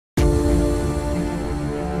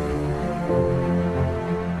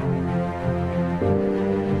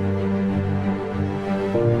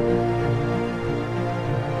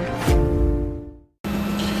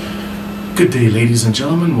Good day, ladies and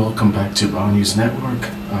gentlemen. Welcome back to Bow News Network.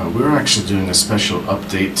 We're actually doing a special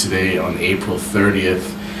update today on April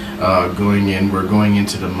 30th. We're going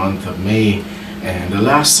into the month of May, and the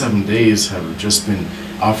last 7 days have just been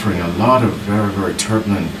offering a lot of very, very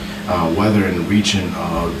turbulent weather in the region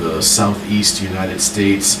of the southeast United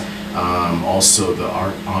States, also the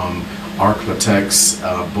Ark-La-Tex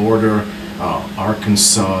border,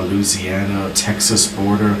 Arkansas, Louisiana, Texas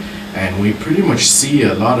border. And we pretty much see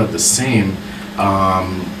a lot of the same.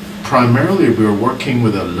 Primarily, we're working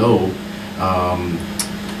with a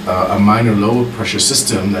minor low pressure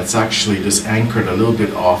system that's actually just anchored a little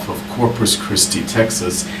bit off of Corpus Christi,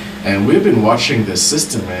 Texas. And we've been watching this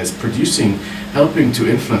system, and it's helping to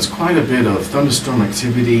influence quite a bit of thunderstorm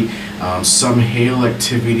activity, some hail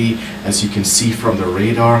activity, as you can see from the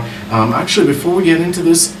radar. Actually, before we get into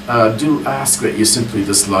this, do ask that you simply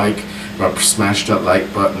just smash that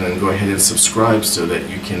like button and go ahead and subscribe so that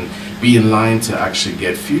you can be in line to actually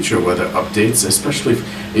get future weather updates, especially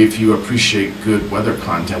if you appreciate good weather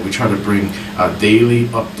content. We try to bring daily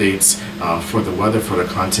updates for the weather for the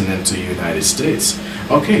continental United States.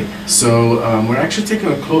 Okay, so we're actually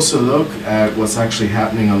taking a closer look at what's actually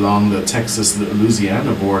happening along the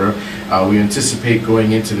Texas-Louisiana border. We anticipate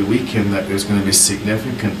going into the weekend that there's going to be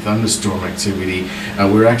significant thunderstorm activity.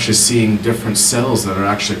 We're actually seeing different cells that are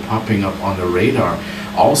actually popping up on the radar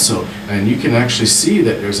also, and you can actually see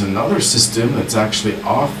that there's another system that's actually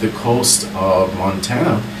off the coast of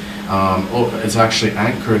Montana. It's actually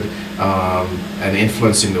anchored and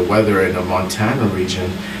influencing the weather in the Montana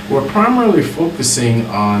region. We're primarily focusing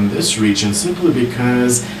on this region simply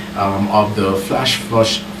because of the flash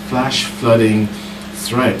flooding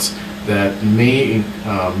threat that may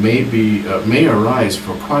arise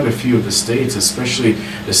for quite a few of the states, especially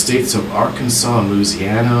the states of Arkansas,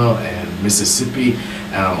 Louisiana, and Mississippi,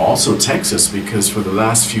 also Texas, because for the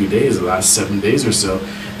last few days, the last 7 days or so,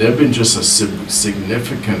 there have been just a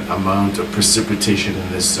significant amount of precipitation in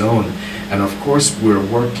this zone. And of course, we're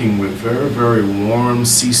working with very, very warm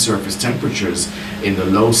sea surface temperatures in the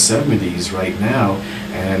low 70s right now,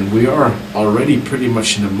 and we are already pretty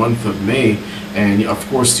much in the month of May. And of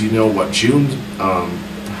course, you know what June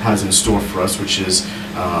has in store for us, which is,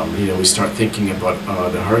 we start thinking about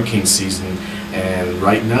the hurricane season. And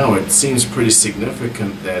right now, it seems pretty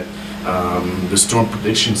significant that the Storm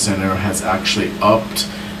Prediction Center has actually upped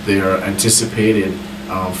their anticipated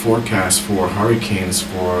forecast for hurricanes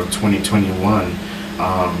for 2021.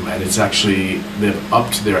 And it's actually, they've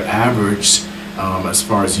upped their average as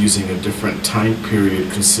far as using a different time period,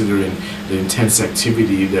 considering the intense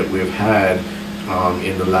activity that we've had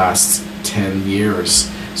in the last 10 years.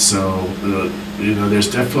 So there's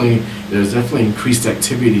definitely increased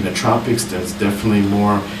activity in the tropics. There's definitely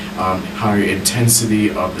more higher intensity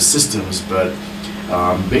of the systems. But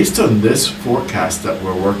based on this forecast that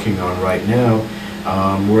we're working on right now,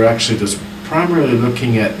 we're actually just primarily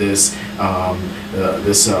looking at this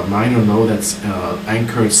minor low that's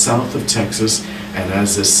anchored south of Texas. And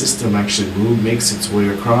as this system actually makes its way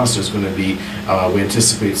across, there's going to be, we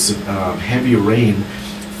anticipate some heavy rain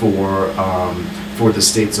for the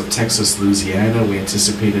states of Texas, Louisiana. We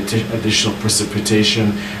anticipate additional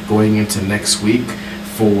precipitation going into next week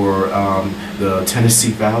for the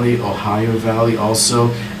Tennessee Valley, Ohio Valley,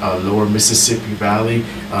 also lower Mississippi Valley.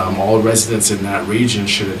 All residents in that region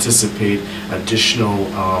should anticipate additional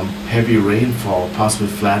heavy rainfall, possibly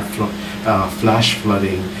flash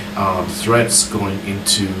flooding threats going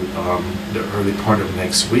into the early part of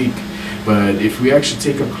next week. But if we actually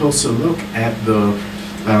take a closer look at the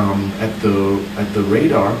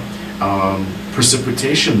radar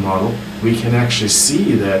precipitation model, we can actually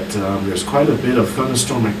see that there's quite a bit of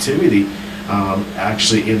thunderstorm activity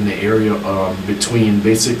actually in the area between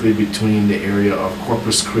the area of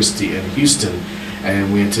Corpus Christi and Houston,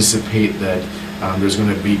 and we anticipate that there's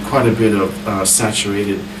going to be quite a bit of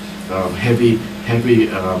saturated heavy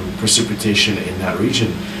precipitation in that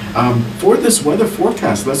region. For this weather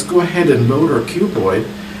forecast, let's go ahead and load our cuboid.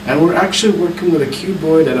 And we're actually working with a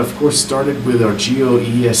cuboid that of course started with our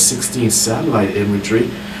GEO-ES16 satellite imagery.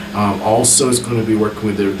 Also is going to be working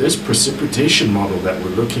with this precipitation model that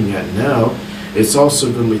we're looking at now. It's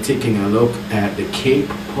also going to be taking a look at the Cape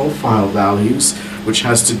profile values, which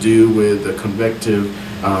has to do with the convective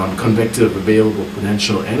available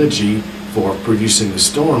potential energy for producing the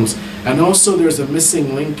storms. And also there's a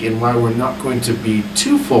missing link in why we're not going to be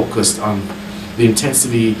too focused on the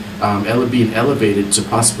intensity being elevated to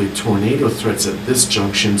possibly tornado threats at this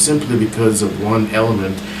junction simply because of one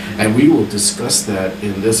element, and we will discuss that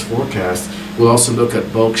in this forecast. We'll also look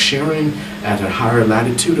at bulk shearing at a higher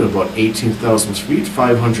latitude of about 18,000 feet,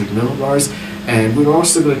 500 millibars, and we're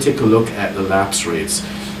also going to take a look at the lapse rates.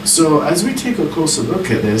 So as we take a closer look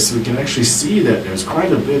at this, we can actually see that there's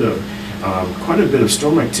quite a bit of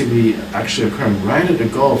storm activity actually occurring right at the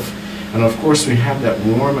Gulf. And of course we have that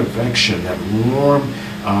warm advection, that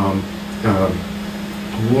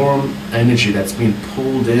warm energy that's being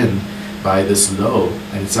pulled in by this low,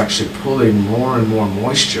 and it's actually pulling more and more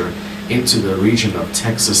moisture into the region of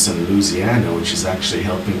Texas and Louisiana, which is actually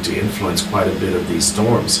helping to influence quite a bit of these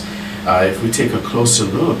storms. If we take a closer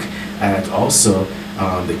look at also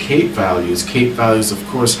the Cape values of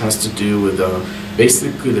course has to do with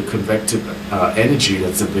basically the convective energy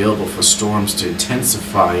that's available for storms to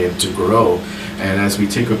intensify and to grow. And as we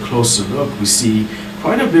take a closer look, we see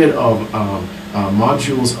quite a bit of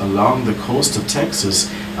modules along the coast of Texas,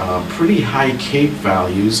 pretty high Cape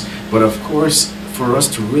values, but of course for us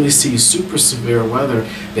to really see super severe weather,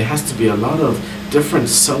 there has to be a lot of different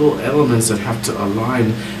subtle elements that have to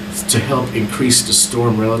align to help increase the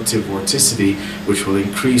storm relative vorticity, which will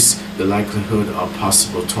increase the likelihood of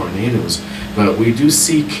possible tornadoes. But we do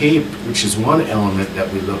see Cape, which is one element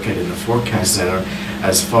that we look at in the forecast center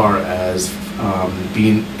as far as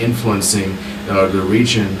being influencing the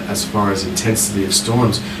region as far as intensity of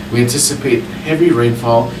storms. We anticipate heavy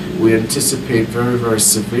rainfall. We anticipate very, very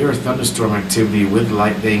severe thunderstorm activity with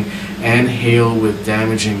lightning and hail with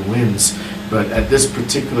damaging winds. But at this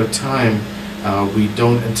particular time, we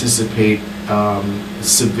don't anticipate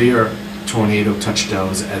severe tornado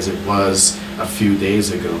touchdowns as it was a few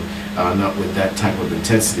days ago, not with that type of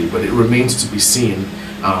intensity, but it remains to be seen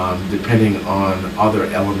depending on other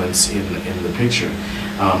elements in the picture.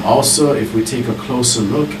 Also, if we take a closer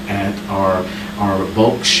look at our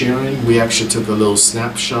bulk shearing, we actually took a little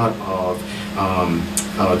snapshot of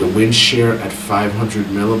the wind shear at 500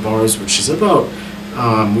 millibars, which is about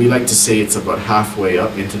we like to say it's about halfway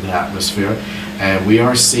up into the atmosphere, and we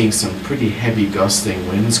are seeing some pretty heavy gusting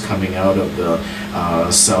winds coming out of the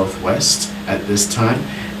southwest at this time,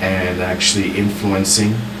 and actually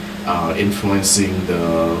influencing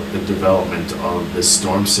the development of this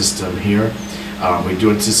storm system here. We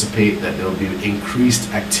do anticipate that there will be increased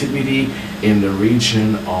activity in the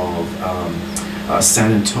region of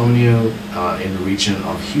San Antonio, in the region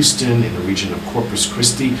of Houston, in the region of Corpus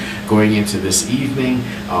Christi going into this evening.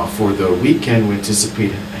 For the weekend, we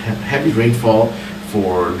anticipate heavy rainfall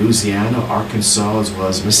for Louisiana, Arkansas, as well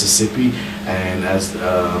as Mississippi. And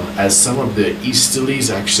as some of the easterlies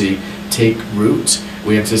actually take root,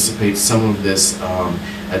 we anticipate some of this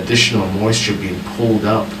additional moisture being pulled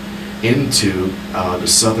up into the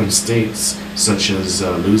southern states such as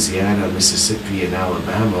Louisiana, Mississippi, and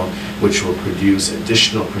Alabama, which will produce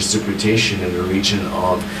additional precipitation in the region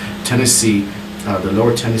of Tennessee, the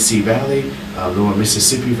lower Tennessee Valley, lower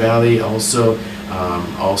Mississippi Valley. Also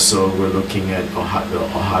we're looking at the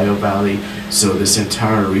Ohio Valley. So this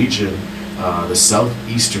entire region, the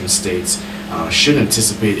southeastern states, should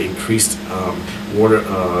anticipate increased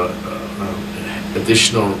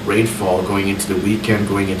additional rainfall going into the weekend,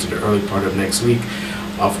 going into the early part of next week.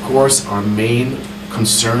 Of course, our main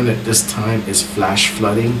concern at this time is flash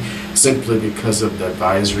flooding, simply because of the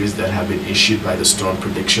advisories that have been issued by the Storm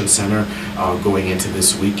Prediction Center going into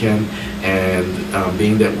this weekend. And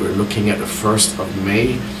being that we're looking at the 1st of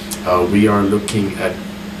May, we are looking at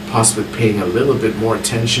possibly paying a little bit more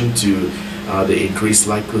attention to the increased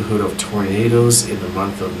likelihood of tornadoes in the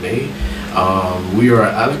month of May. We are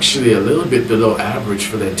actually a little bit below average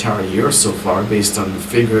for the entire year so far based on the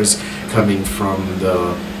figures coming from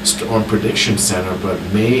the Storm Prediction Center, but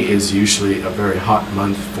May is usually a very hot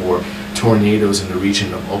month for tornadoes in the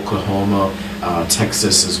region of Oklahoma,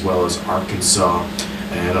 Texas, as well as Arkansas.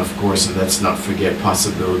 And of course, and let's not forget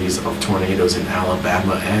possibilities of tornadoes in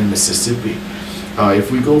Alabama and Mississippi.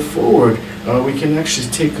 If we go forward, we can actually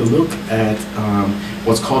take a look at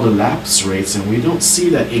what's called the lapse rates, and we don't see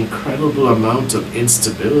that incredible amount of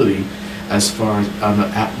instability as far as on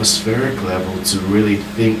an atmospheric level to really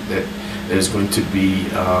think that there's going to be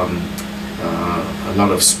a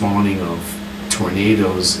lot of spawning of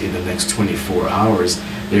tornadoes in the next 24 hours.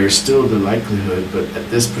 There is still the likelihood, but at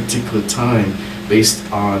this particular time,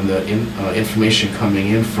 based on the information coming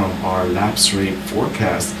in from our lapse rate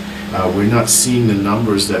forecast, we're not seeing the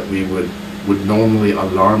numbers that we would normally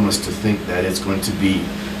alarm us to think that it's going to be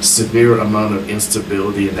severe amount of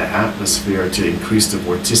instability in the atmosphere to increase the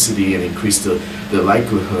vorticity and increase the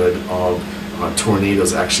likelihood of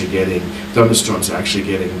tornadoes actually getting, thunderstorms actually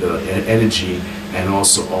getting the energy, and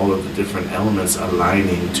also all of the different elements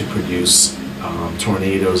aligning to produce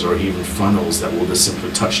tornadoes or even funnels that will just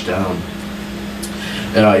simply touch down.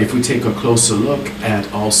 If we take a closer look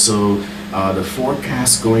at also the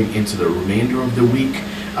forecast going into the remainder of the week,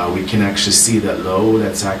 we can actually see that low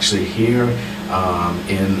that's actually here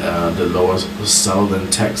in the lower southern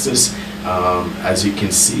Texas. As you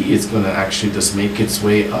can see, it's going to actually just make its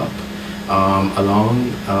way up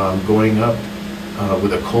going up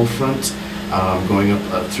with a cold front, going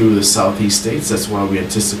up through the southeast states. That's why we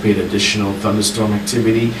anticipate additional thunderstorm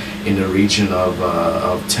activity in the region of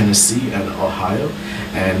Tennessee and Ohio.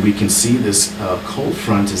 And we can see this cold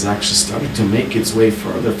front is actually starting to make its way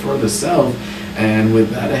further south. And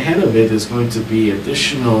with that ahead of it is going to be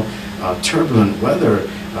additional turbulent weather.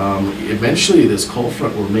 Eventually this cold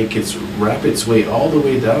front will wrap its way all the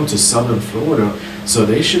way down to southern Florida, so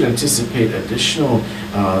they should anticipate additional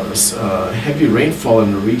heavy rainfall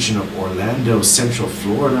in the region of Orlando, Central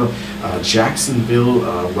Florida, Jacksonville,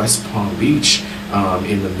 West Palm Beach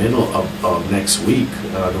in the middle of next week.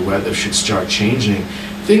 The weather should start changing.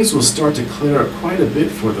 Things will start to clear up quite a bit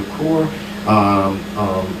for the core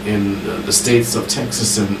in the states of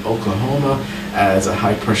Texas and Oklahoma, as a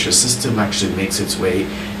high pressure system actually makes its way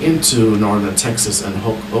into northern Texas and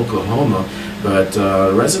Oklahoma. But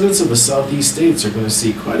residents of the southeast states are going to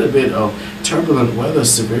see quite a bit of turbulent weather,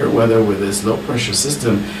 severe weather, with this low pressure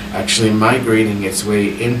system actually migrating its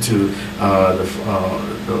way into the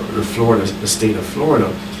state of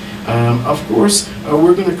Florida. Of course,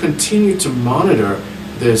 we're going to continue to monitor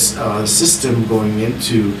this system going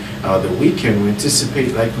into the weekend. We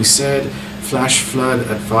anticipate, like we said, flash flood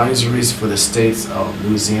advisories for the states of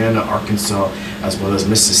Louisiana, Arkansas, as well as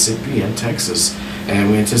Mississippi and Texas.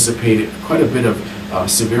 And we anticipate quite a bit of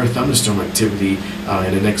severe thunderstorm activity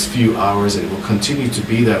in the next few hours, and it will continue to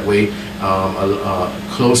be that way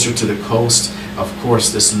closer to the coast. Of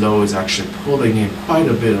course, this low is actually pulling in quite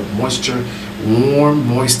a bit of moisture. Warm,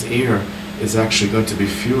 moist air is actually going to be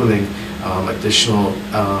fueling additional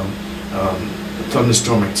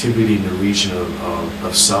thunderstorm activity in the region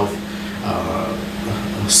of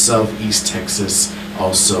southeast Texas,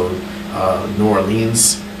 also New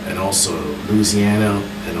Orleans, and also Louisiana,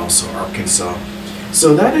 and also Arkansas.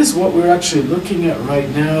 So that is what we're actually looking at right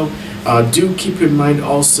now. Do keep in mind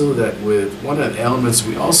also that with one of the elements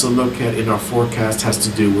we also look at in our forecast has to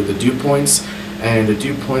do with the dew points, and the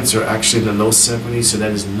dew points are actually in the low 70s, so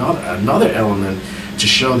that is not another element to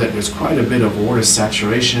show that there's quite a bit of water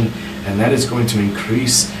saturation, and that is going to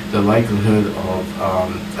increase the likelihood of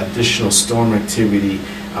additional storm activity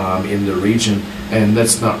in the region. And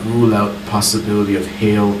let's not rule out the possibility of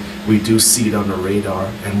hail. We do see it on the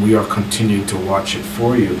radar, and we are continuing to watch it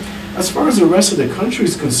for you. As far as the rest of the country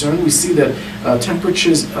is concerned, we see that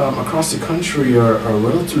temperatures across the country are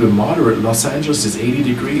relatively moderate. Los Angeles is 80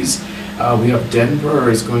 degrees. We have Denver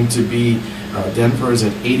is going to be, Denver is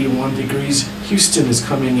at 81 degrees. Houston is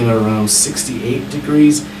coming in around 68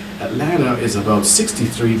 degrees. Atlanta is about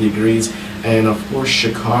 63 degrees. And of course,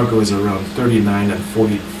 Chicago is around 39 and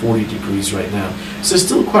 40 degrees right now. So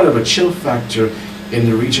still quite of a chill factor in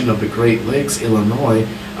the region of the Great Lakes, Illinois.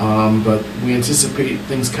 But we anticipate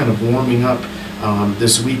things kind of warming up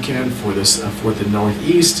this weekend for the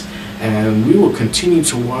Northeast. And we will continue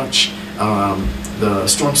to watch the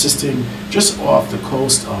storm system just off the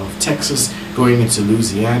coast of Texas going into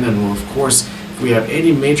Louisiana, and we'll, of course, if we have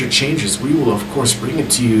any major changes, we will of course bring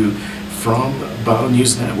it to you from Bow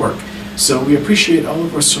News Network. So we appreciate all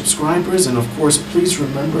of our subscribers, and of course please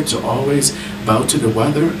remember to always bow to the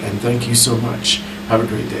weather, and thank you so much. Have a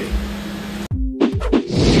great day.